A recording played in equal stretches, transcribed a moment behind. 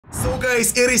So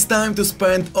guys, it is time to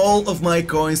spend all of my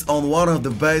coins on one of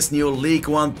the best new League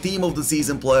 1 Team of the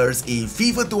Season players in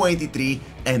FIFA 23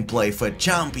 and play for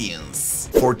champions.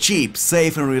 For cheap,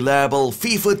 safe and reliable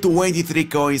FIFA 23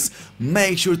 coins,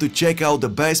 make sure to check out the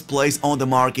best place on the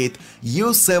market,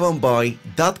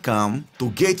 use7buy.com to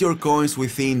get your coins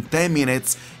within 10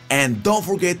 minutes, and don't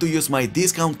forget to use my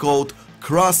discount code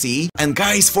Krasi. And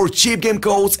guys, for cheap game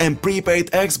codes and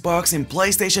prepaid Xbox and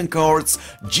PlayStation cards,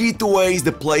 G2A is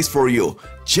the place for you.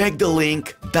 Check the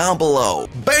link down below.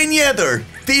 Ben Yedder,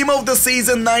 Team of the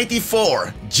Season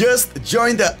 94. Just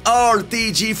join the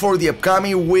RTG for the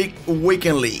upcoming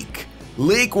Weekend League.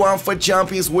 League 1 for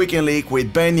Champions Weekend League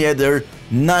with Ben Yedder,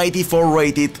 94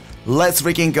 rated. Let's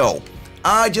freaking go.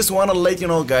 I just wanna let you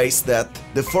know guys that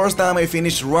the first time I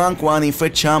finished rank 1 in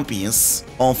FUT Champions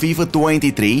on FIFA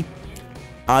 23,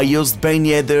 I used Ben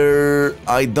Yedder.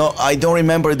 I don't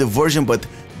remember the version, but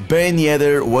Ben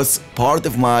Yedder was part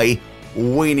of my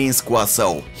winning squad,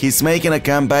 so he's making a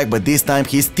comeback, but this time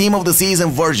his Team of the Season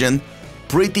version.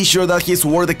 Pretty sure that he's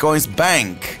worth the coins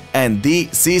bank. And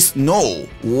this is no.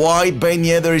 Why Ben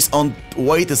Yedder is on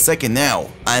wait a second now?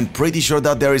 I'm pretty sure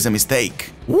that there is a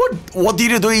mistake. What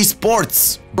did you do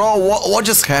esports? Bro, what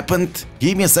just happened?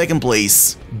 Give me a second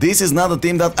please. This is not the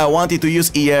team that I wanted to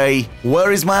use EA.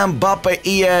 Where is my Mbappe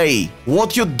EA?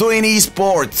 What you doing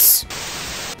esports?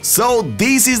 So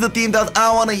this is the team that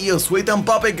I wanna use with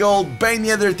Mbappe Gold, Ben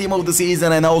Yedder Team of the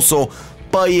Season, and also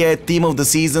Payet Team of the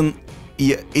Season.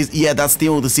 Yeah, that's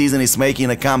Team of the Season is making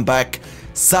a comeback.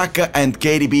 Saka and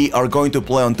KDB are going to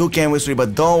play on 2 chemistry,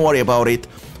 but don't worry about it.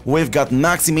 We've got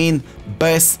Maximin,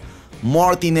 Bess,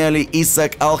 Martinelli,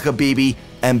 Isak, Al-Habibi,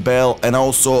 and Bell, and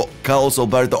also Carlos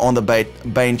Alberto on the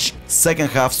bench, second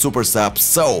half super sub.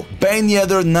 So, Ben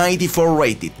Yedder 94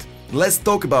 rated. Let's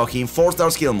talk about him.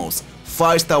 4-star skill moves,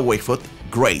 5-star weak foot,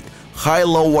 great,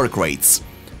 high-low work rates.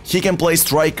 He can play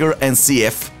striker and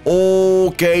CF.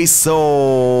 Okay,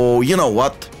 so you know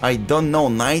what? I don't know,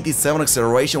 97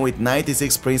 acceleration with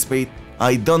 96 sprint speed.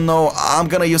 I don't know, I'm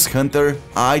gonna use Hunter.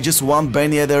 I just want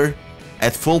Ben Yedder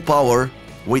at full power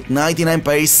with 99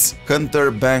 pace. Hunter,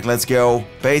 bank, let's go.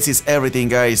 Pace is everything,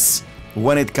 guys.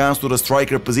 When it comes to the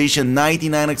striker position,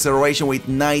 99 acceleration with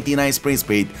 99 sprint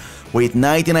speed. With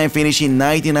 99 finishing,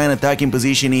 99 attacking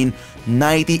positioning,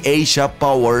 98 shot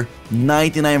power,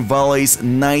 99 volleys,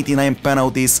 99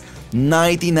 penalties,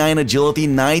 99 agility,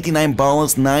 99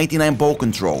 balance, 99 ball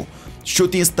control.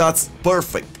 Shooting stats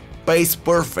perfect, pace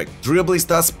perfect, dribbling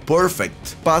stats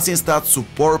perfect, passing stats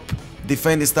superb,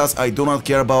 defending stats I do not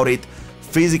care about it,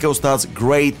 physical stats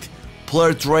great,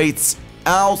 player traits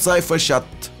outside for shot.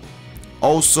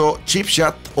 Also, chip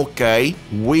shot, okay,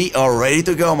 we are ready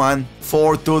to go, man.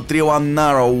 4, 2, 3, 1,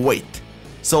 narrow, wait.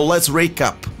 So let's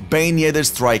recap. Ben Yedder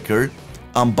striker,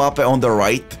 Mbappe on the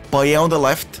right, Payet on the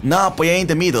left, now Payet in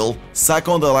the middle,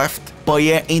 Saka on the left,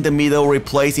 Payet in the middle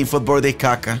replacing Fut Birthday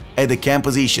Kaka at the cam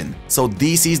position. So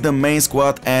this is the main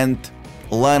squad and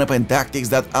lineup and tactics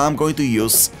that I'm going to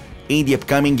use in the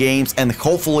upcoming games, and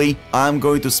hopefully I'm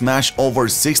going to smash over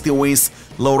 60 wins.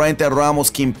 Lorente, Ramos,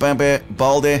 Kimpembe,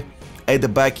 Balde at the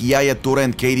back, Yaya Toure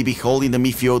and KDB holding the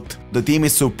midfield. The team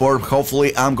is superb.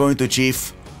 Hopefully I'm going to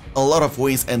achieve a lot of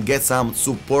wins and get some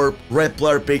superb red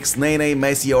player picks, Nene,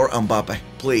 Messi or Mbappe.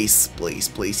 Please, please,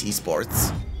 please,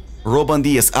 esports. Ruben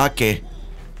Diaz, Ake,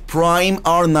 Prime,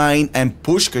 R9 and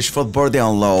Pushkash for Birthday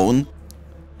on loan.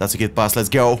 That's a good pass, let's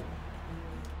go.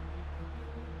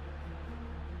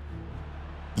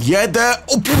 Yeah,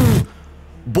 oh,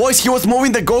 boys, he was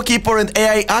moving the goalkeeper and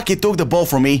AI Ake took the ball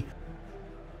from me.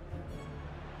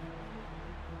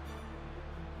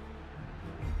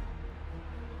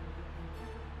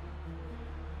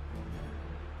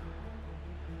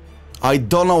 I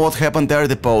don't know what happened there at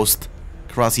the post.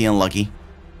 Krasi unlucky.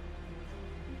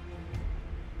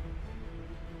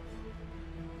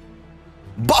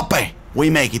 Mbappe! We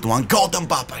make it one. Golden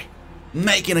Mbappe!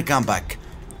 Making a comeback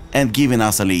and giving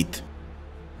us a lead.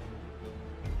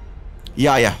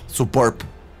 Yeah, superb.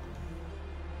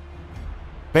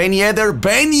 Ben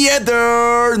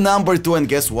Yedder, number 2, and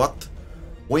guess what?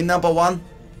 Win number 1.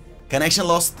 Connection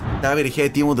lost. David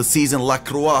had Team of the Season,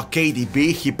 Lacroix,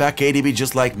 KDB, he back KDB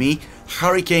just like me.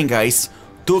 Hurricane, guys,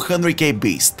 200k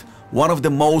beast. One of the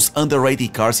most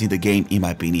underrated cars in the game, in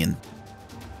my opinion.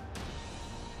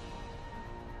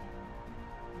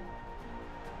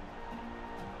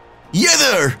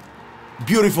 Yedder!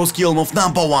 Beautiful skill move,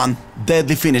 number 1.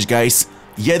 Deadly finish, guys.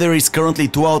 Yedder is currently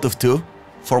 2 out of 2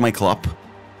 for my club.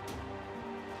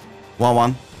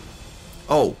 1-1.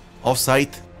 Oh, offside.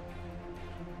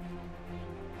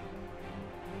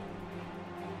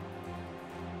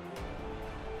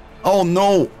 Oh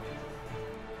no!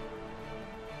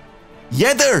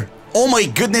 Yedder! Oh my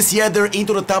goodness, Yedder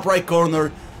into the top right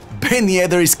corner. Ben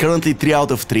Yedder is currently 3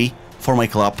 out of 3 for my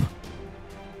club.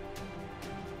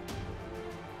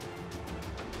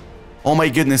 Oh my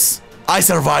goodness, I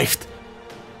survived.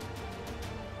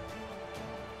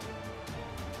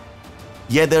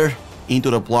 Yedder into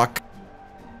the block.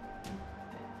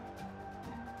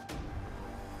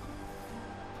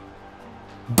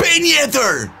 Ben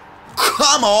Yedder!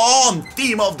 Come on,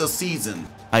 team of the season.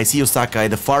 I see you, Saka, at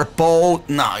the far pole.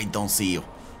 No, I don't see you.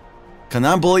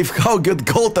 Cannot believe how good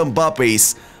Golden Mbappe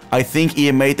is. I think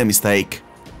he made a mistake.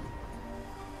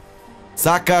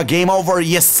 Saka, game over?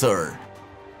 Yes, sir.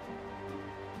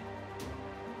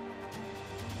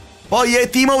 Oh yeah,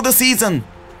 team of the season.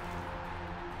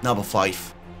 Number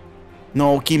 5.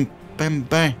 No, Kim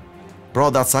Pembe.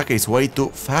 Bro, that Saka is way too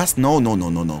fast. No.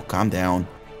 Calm down.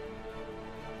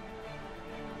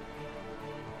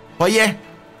 Oh yeah.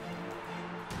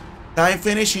 Time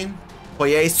finishing. Oh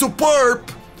yeah,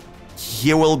 superb.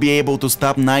 He will be able to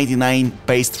stop 99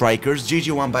 pace strikers.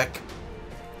 GG, one back.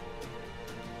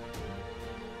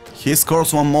 He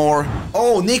scores one more.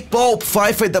 Oh, Nick Pope,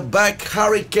 5 at the back.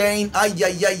 Harry Kane. Ay.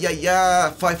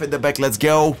 5 at the back, let's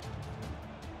go.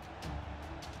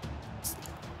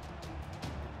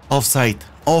 Offside.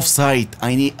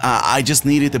 I just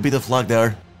needed a bit of luck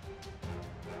there.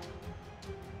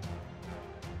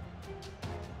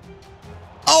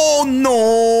 Oh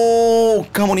no!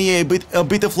 Come on, EA, a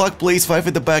bit of luck, please. 5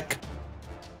 at the back.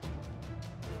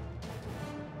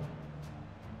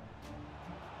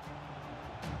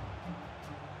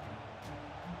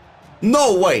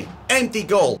 No way! Empty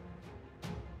goal.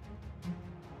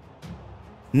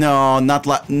 No, not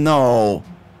like no.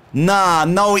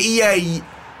 No, EA.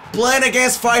 Playing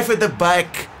against 5 at the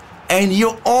back, and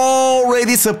you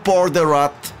already support the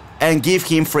rat and give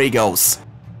him 3 goals.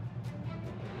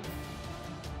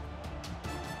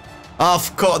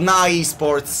 Of course, nah,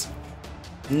 esports.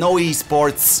 No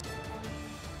esports.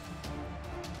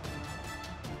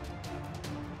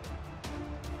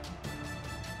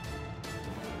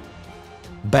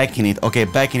 Back in it, okay,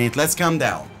 back in it. Let's calm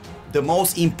down. The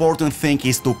most important thing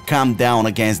is to calm down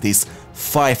against this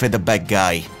 5 at the back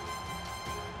guy.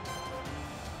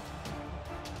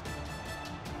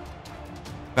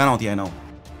 Penalty, I know.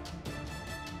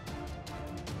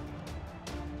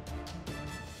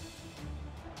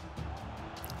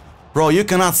 Bro, you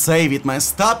cannot save it, man.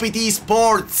 Stop it,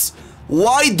 esports.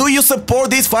 Why do you support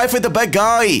this 5 at the back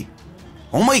guy?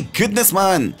 Oh my goodness,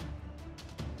 man.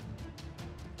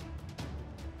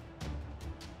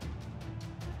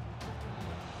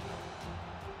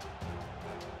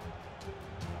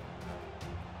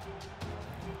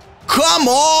 Come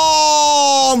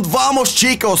on! Vamos,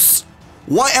 chicos!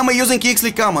 Why am I using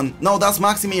Kingsley Coman? No, that's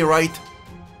Maximi, right?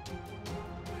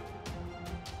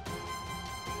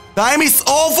 Time is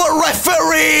over,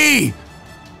 referee!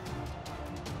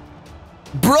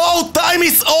 Bro, time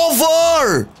is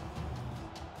over!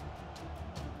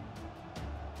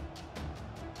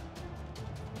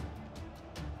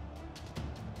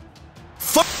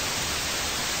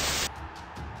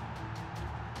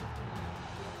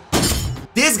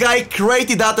 This guy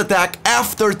created that attack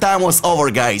after time was over,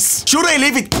 guys. Should I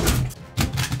leave it?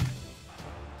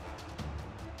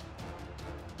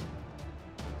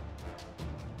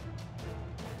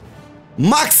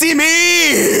 Maximin!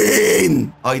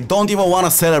 I don't even want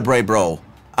to celebrate, bro.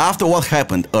 After what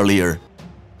happened earlier.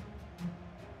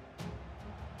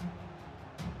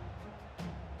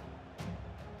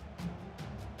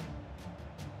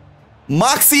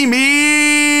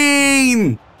 Maximin!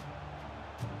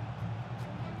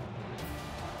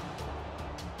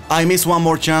 I miss one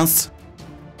more chance.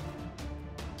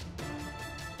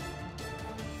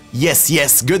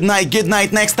 Yes. Good night.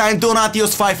 Next time, do not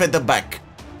use 5 at the back.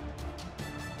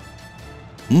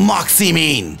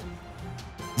 Maximin!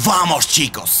 Vamos,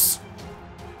 chicos!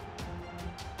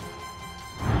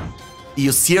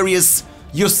 You serious?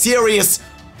 You serious?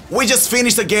 We just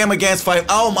finished the game against 5.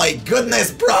 Oh my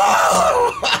goodness,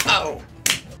 bro!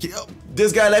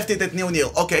 This guy left it at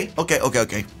 0-0.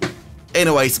 Okay.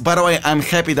 Anyways, by the way, I'm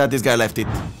happy that this guy left it.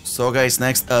 So guys,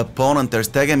 next opponent, Ter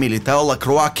Stegen, Militao,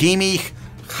 Lacroix, Kimmich,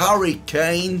 Harry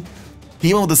Kane.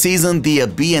 Team of the season,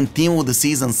 Diaby, and team of the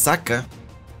season, Saka.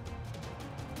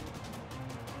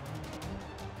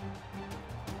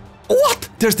 What?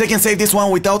 Ter Stegen saved this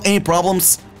one without any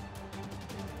problems.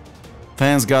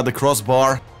 Fans got the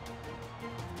crossbar.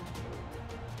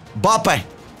 Mbappe,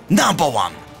 number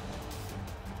 1.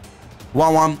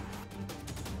 1-1.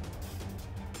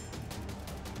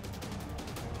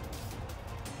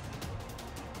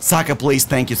 Saka, please.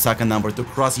 Thank you, Saka, number 2.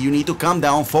 Krasi, you need to calm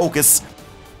down, focus.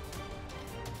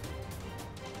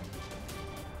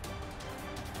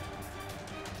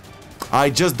 I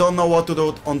just don't know what to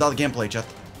do on that gameplay, chat.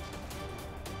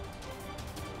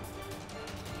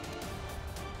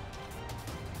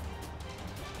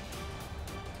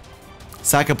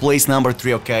 Saka plays number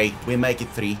 3, okay. We make it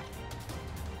 3.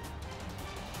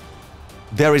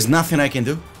 There is nothing I can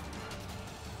do.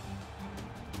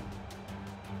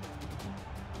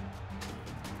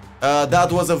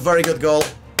 That was a very good goal.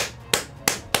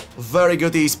 Very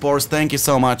good esports, thank you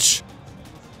so much.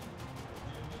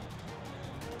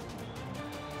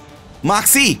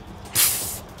 Maxi!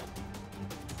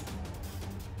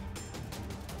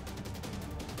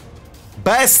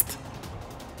 Best!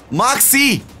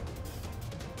 Maxi!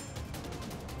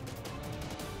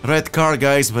 Red card,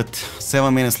 guys, but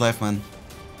 7 minutes left, man.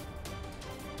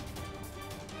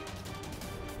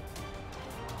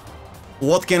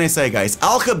 What can I say, guys?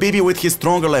 Al Habibi with his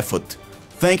stronger left foot.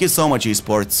 Thank you so much,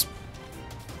 esports.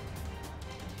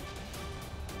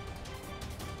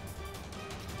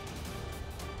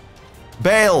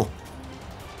 Bale!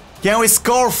 Can we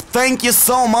score? Thank you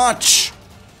so much!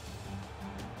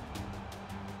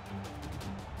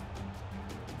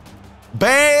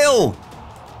 Bale!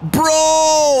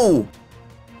 Bro!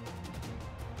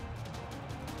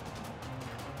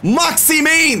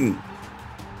 Maximin!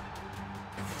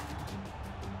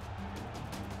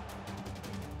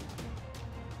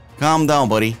 Calm down,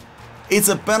 buddy. It's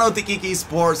a penalty kick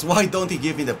esports, why don't you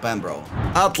give me the pen, bro?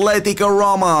 Atletico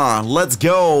Roma, let's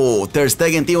go! Ter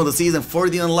Stegen team of the season,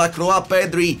 Ferdinand Lacroix,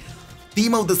 Pedri.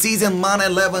 Team of the season,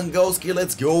 Mane Lewandowski,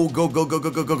 let's go, go, go, go, go,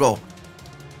 go, go, go.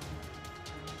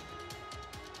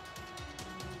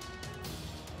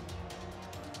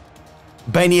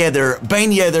 Ben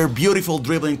Yedder, beautiful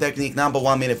dribbling technique, number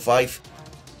 1 minute 5.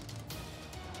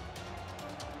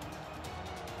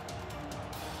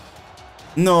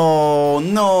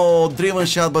 No, driven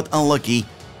shot but unlucky.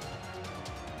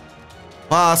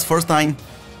 Pass, first time.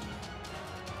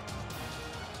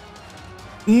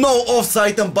 No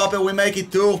offside, Mbappe, we make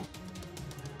it 2.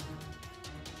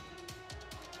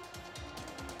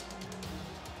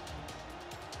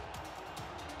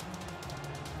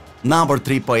 Number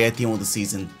 3 Payet team of the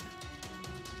season.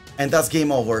 And that's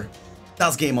game over.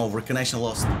 That's game over. Connection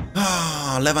lost.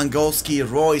 Lewandowski,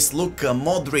 Royce, Luka,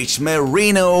 Modric,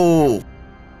 Merino.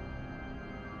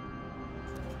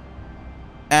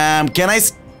 Can I...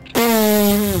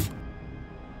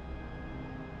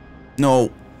 No.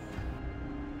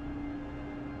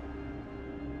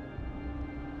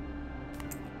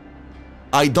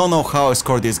 I don't know how I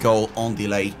scored this goal on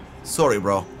delay. Sorry,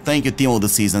 bro. Thank you, team of the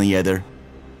season, Yedder.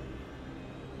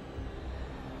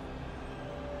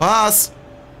 Pass!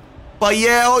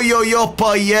 Payet, oh yo,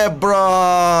 Payet,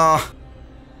 bro!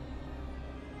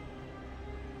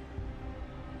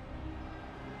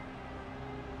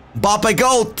 Mbappe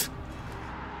GOAT!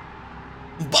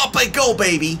 Mbappe go,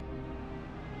 baby!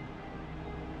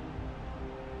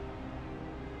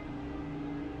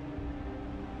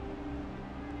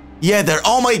 Yedder,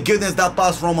 oh my goodness, that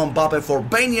pass from Mbappe for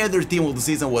Ben Yedder team of the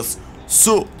season was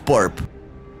superb.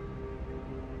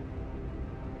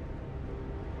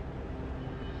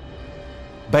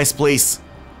 Best place,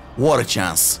 what a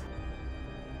chance.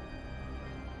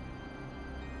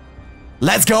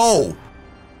 Let's go!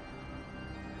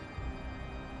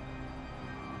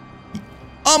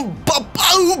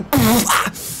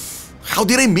 How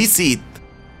did I miss it?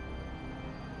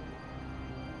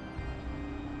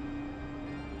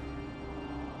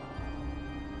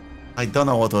 I don't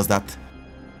know what was that.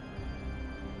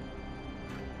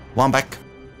 One back.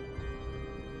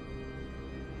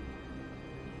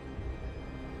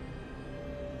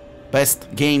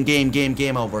 Best game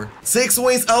over. 6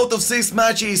 wins out of 6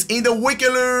 matches in the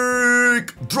Weekend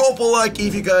League. Drop a like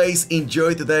if you guys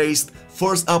enjoyed today's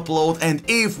first upload, and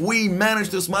if we manage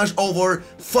to smash over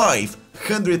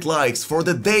 500 likes for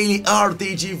the daily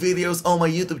RTG videos on my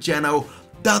YouTube channel,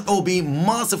 that will be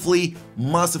massively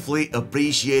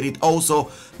appreciated. Also,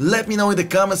 let me know in the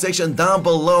comment section down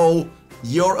below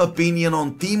your opinion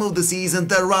on team of the season,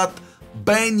 the Rat,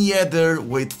 Ben Yedder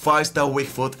with 5-star weak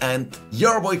foot, and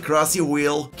your boy Krasi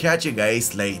will catch you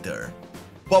guys later.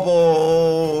 Bye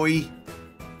bye!